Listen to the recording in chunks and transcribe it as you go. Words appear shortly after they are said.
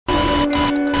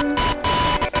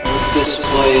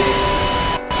displayed.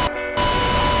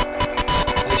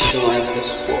 I shall end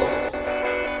this war.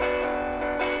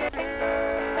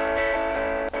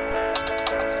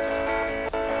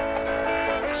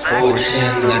 Forged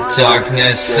in the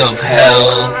darkness of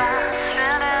hell,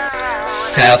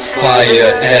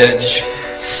 sapphire edge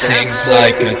sings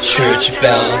like a church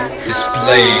bell,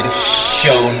 displayed,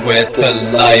 shone with the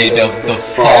light of the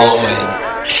fallen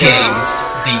kings,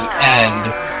 the end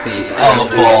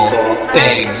of all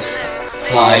things,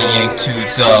 flying to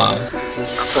the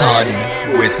sun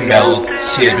with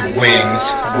melted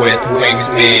wings, with wings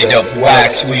made of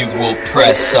wax we will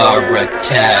press our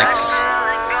attacks.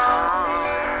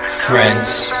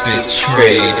 Friends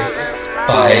betrayed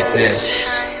by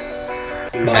this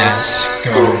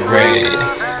masquerade,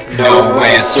 no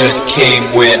answers came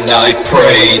when I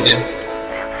prayed.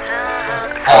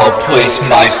 I'll place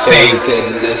my faith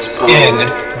in this blade.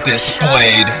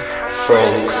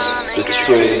 Friends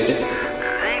betrayed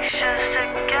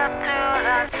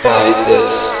by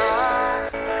this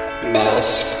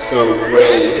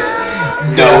masquerade,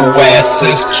 no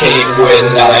answers came when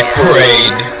I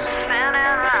prayed.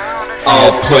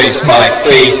 I'll place my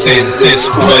faith in this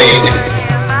blade.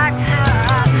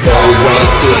 No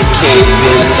answers came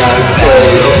when I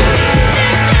prayed.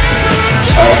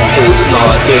 I'll place my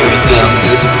faith in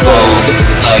this blade.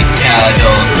 Like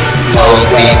cattle, all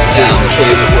lead down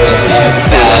to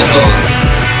battle.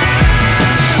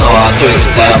 Slaughter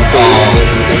them all.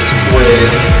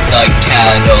 Like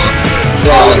cattle,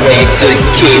 all lead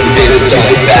to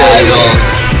battle.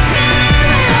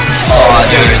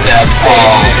 Slaughter them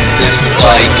all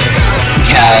like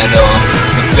cattle.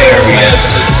 Various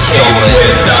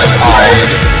stolen all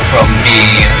from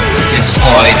me.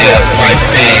 Destroyed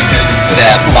everything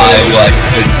that my life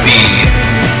could be.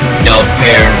 No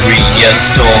barrier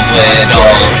stolen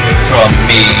all from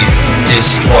me.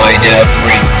 Destroyed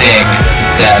everything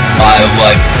that my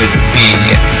life could be.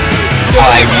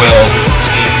 I will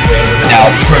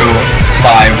now prove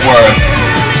my worth.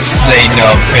 Slay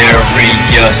no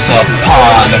barriers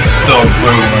upon the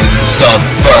ruins of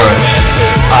earth.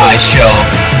 I shall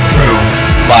prove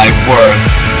my worth.